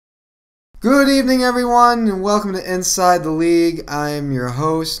Good evening, everyone, and welcome to Inside the League. I'm your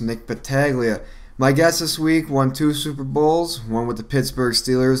host, Nick Battaglia. My guest this week won 2 Super Bowls, one with the Pittsburgh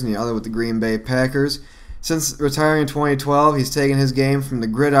Steelers and the other with the Green Bay Packers. Since retiring in 2012, he's taken his game from the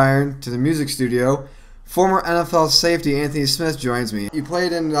gridiron to the music studio. Former NFL safety Anthony Smith joins me. You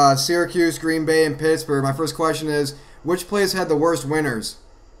played in Syracuse, Green Bay, and Pittsburgh. My first question is, which place had the worst winners?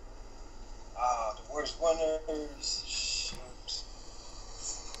 The worst winners, shoot.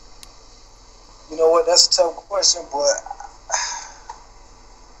 You know what? That's a tough question, but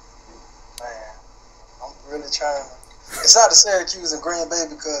man, I'm really trying. It's out of Syracuse and Green Bay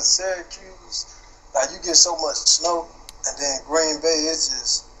because Syracuse, like, you get so much snow, and then Green Bay,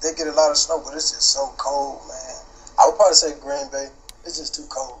 they get a lot of snow, but it's just so cold, man. I would probably say Green Bay. It's just too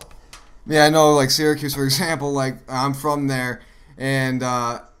cold. Yeah, I know, like Syracuse, for example, like I'm from there, and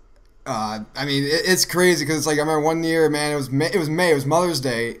I mean, it's crazy because, like, I remember one year, man, it was Mother's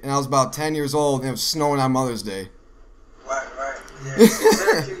Day, and I was about 10 years old, and it was snowing on Mother's Day. Right. Yeah,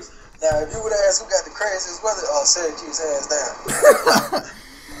 Syracuse. Now, if you would ask who got the craziest weather, Syracuse hands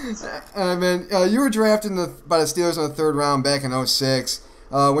down. Man, you were drafted by the Steelers in the 3rd round back in 2006.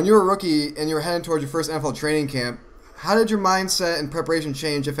 When you were a rookie and you were heading towards your first NFL training camp, how did your mindset and preparation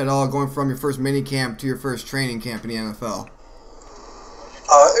change, if at all, going from your first mini camp to your first training camp in the NFL?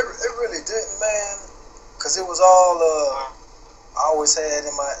 It really didn't, man, because it was all I always had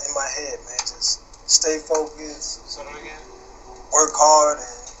in my head, man. Just stay focused, work hard,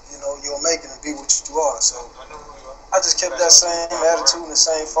 and you'll make it and be what you are. So I just kept that same attitude and the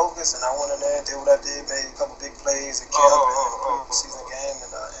same focus, and I went in there and did what I did, made a couple big plays in camp and in the preseason game,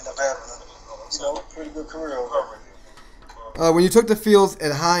 and ended up having a pretty good career over. When you took the field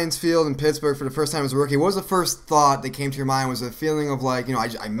at Heinz Field in Pittsburgh for the first time as a rookie, what was the first thought that came to your mind? Was it a feeling of like,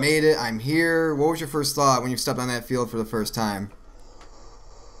 I made it, I'm here? What was your first thought when you stepped on that field for the first time?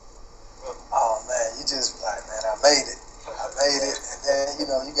 Oh, man, you just like, man, I made it. And then,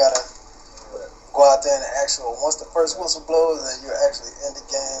 you got to go out there and once the first whistle blows and you're actually in the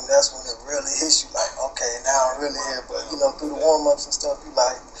game, that's when it really hits you like, okay, now I'm really here. But, through the warm-ups and stuff, you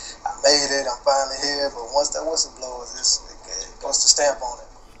like, I made it, I'm finally here. But once that whistle blows, it goes to stamp on it.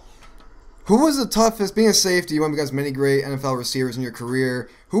 Who was the toughest, being a safety, you went against many great NFL receivers in your career,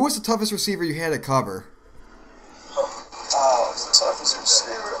 who was the toughest receiver you had to cover? The toughest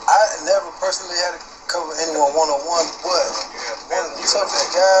receiver? I never personally had to cover anyone one-on-one, but one of the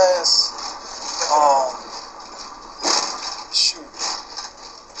toughest guys,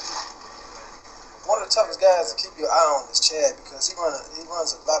 one of the toughest guys to keep your eye on is Chad, because he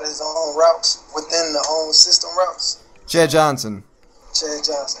runs a lot of his own routes within the own system routes. Chad Johnson. He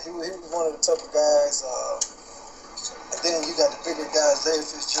was one of the tougher guys. And then you got the bigger guys, Larry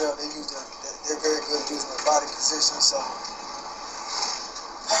Fitzgerald. They're very good at using their body position. So, I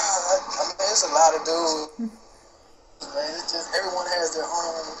mean, it's a lot of dudes. Man, it's just everyone has their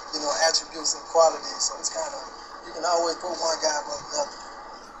own, attributes and qualities. So it's kind of, you can always put one guy above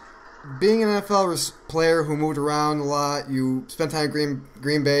another. Being an NFL player who moved around a lot, you spent time in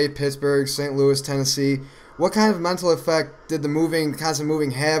Green Bay, Pittsburgh, St. Louis, Tennessee. What kind of mental effect did the constant moving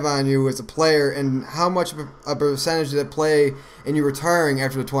have on you as a player, and how much of a percentage did it play in you retiring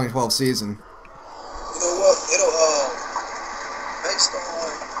after the 2012 season? You know what? It'll, based on,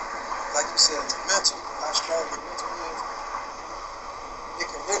 like you said, the mental, how strong your mental is, it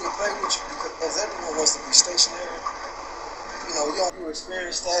can really play with you because everyone wants to be stationary. You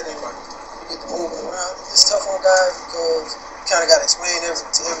experience that and you get to move around. It's tough on guys because you kind of got to explain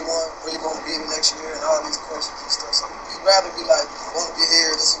everything to everyone where you're going to be the next year and all these questions and stuff. So you'd rather be like, I'm going to be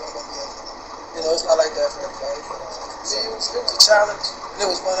here, this is what I'm going to be able to do. It's not like that for everybody. But it was a challenge and it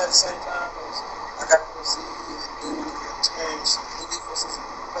was fun at the same time. I got to see and do experience new defenses and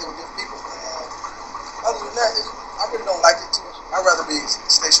play with different people. Other than that, I really don't like it too much. I'd rather be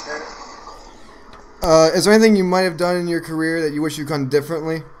stationary. Is there anything you might have done in your career that you wish you'd done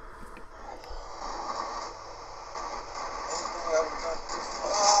differently?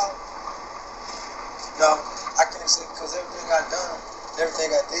 No, I can't say because everything I done,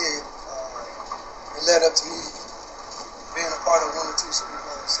 everything I did, it led up to me being a part of 1 or 2 Super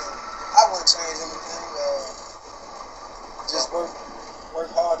Bowls. So I wouldn't change anything. Just work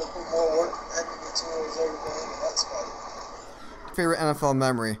hard to put more work ethic towards everything, and that's about it. Favorite NFL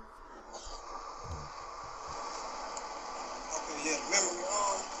memory? Memory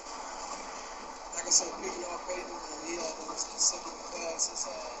like I said, picking off Peyton, and he had those consecutive passes.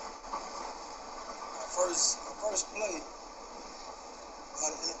 My first play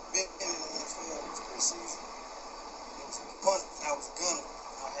being in the NFL was preseason. It was a punt, and I was a gunner.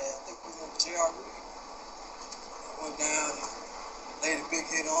 I think it was J.R. Reed. I went down and laid a big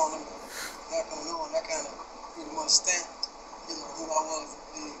hit on him. back on and that kind of pretty much stamped, who I was in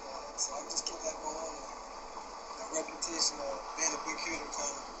the league. So I just kept that going on. That reputation of being a big hitter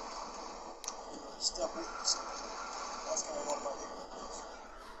kind of stuck with me. So that's kind of one of my favorite.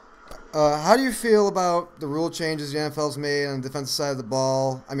 How do you feel about the rule changes the NFL's made on the defensive side of the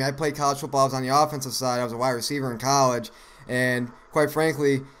ball? I mean, I played college football. I was on the offensive side. I was a wide receiver in college, and quite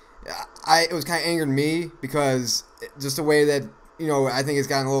frankly, it was kind of angered me because just the way that I think it's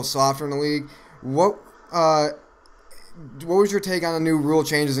gotten a little softer in the league. What was your take on the new rule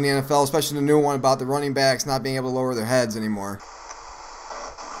changes in the NFL, especially the new one about the running backs not being able to lower their heads anymore?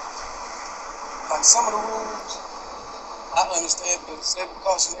 Like some of the rules, I understand, but say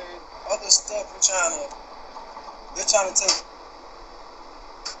precautionary. Other stuff, they're trying to take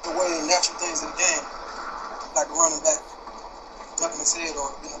away the natural things of the game, like a running back ducking his head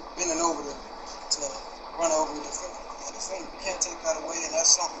or bending over to run over the defender. You can't take that away, and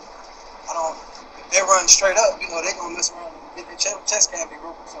that's something if they're running straight up, they're gonna mess around and get their chest cavity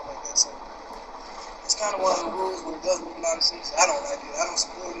broken or something like that. So it's kind of one of the rules where it doesn't make a lot of sense. I don't like it. I don't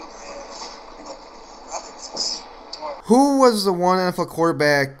support it, and I think it's just. Who was the one NFL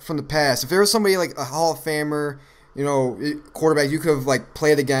quarterback from the past? If there was somebody like a Hall of Famer, quarterback you could have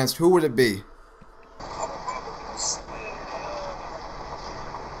played against, who would it be?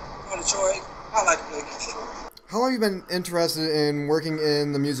 Detroit. I like to play against Detroit. How long have you been interested in working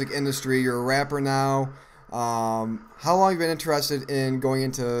in the music industry? You're a rapper now. How long have you been interested in going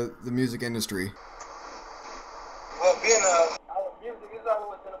into the music industry? Well, music has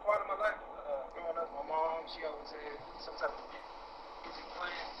always been a part of my life. Growing up, my mom, she always had some type of music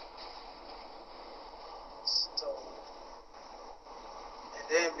playing. So, and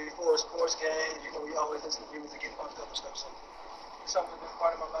then before a sports game, we always listen to music, get pumped up and stuff. So it's something that's been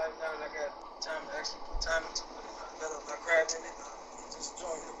part of my life now that I got time to actually put time into it. Develop my craft in it. Just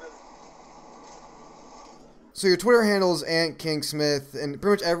enjoying it really. So your Twitter handle is @KingSmith, and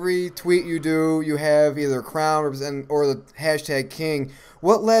pretty much every tweet you do, you have either a crown or the hashtag King.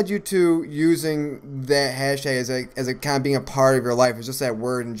 What led you to using that hashtag as a kind of being a part of your life? It's just that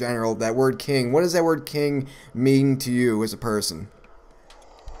word in general, that word King. What does that word King mean to you as a person?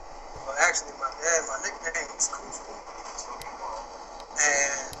 Well, actually, my dad, my nickname was Kuzma,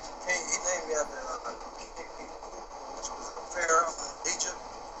 and he named me after King, which was a pharaoh in Egypt.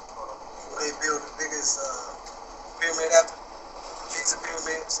 They built the biggest pyramid after Giza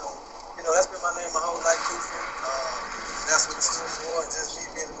pyramid. So, that's been my name my whole life, Kuzma. That's what it stood for. Just me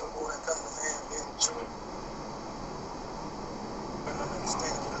being a little boy and coming to man, being mature. I don't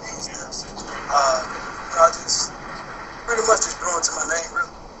understand what it is now. I just pretty much just grew into my name, really.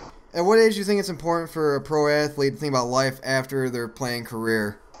 At what age do you think it's important for a pro athlete to think about life after their playing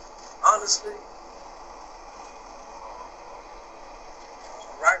career? Honestly,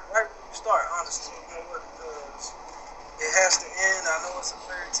 right when you start, honestly, because it has to end. I know it's a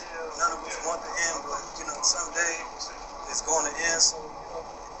fairy tale. None of us want to end, but someday it's going to end. So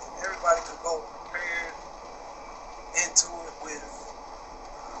everybody could go prepared into it with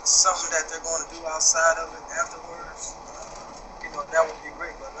something that they're going to do outside of it afterwards. That would be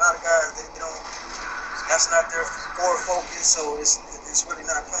great. But a lot of guys, they don't. That's not their core focus. So it's really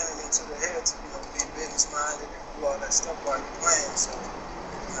not planning into their head to be business minded and do all that stuff while you're playing. So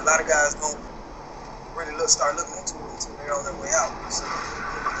a lot of guys don't really start looking into it until they're on their way out. So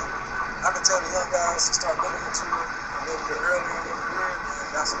I can tell the young guys to start looking into it a little bit earlier in their career,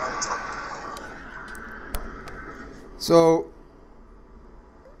 and that's what I would tell them. So,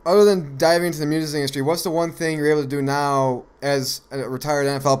 other than diving into the music industry, what's the one thing you're able to do now as a retired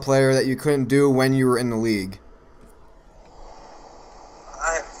NFL player that you couldn't do when you were in the league?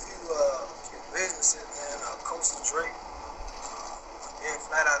 I have a few businesses, man. Coastal Drake, being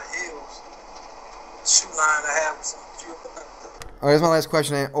flat out of hills. Shoe line I have with some few. All right, that's my last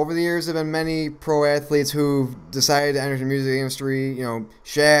question. Over the years, there have been many pro athletes who've decided to enter the music industry.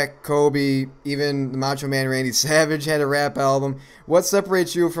 Shaq, Kobe, even the Macho Man Randy Savage had a rap album. What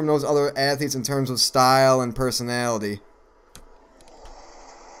separates you from those other athletes in terms of style and personality?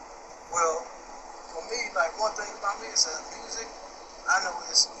 Well, for me, one thing about me is that music, I know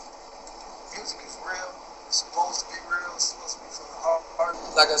music is real. It's supposed to be real. It's supposed to be from the heart.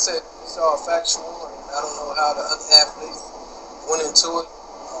 Like I said, it's all factual, and I don't know how the other athletes went into it.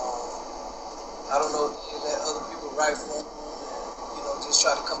 I don't know if they let other people write for them and, just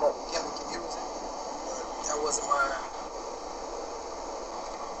try to come up with gimmicky music. But that wasn't my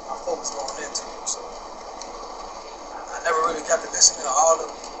focus going into it. So I never really got to listen to all the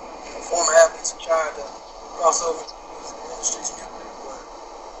former athletes who tried to cross over to the music industry's music. But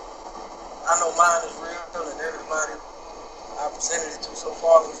I know mine is real, and everybody I presented it to so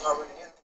far who's already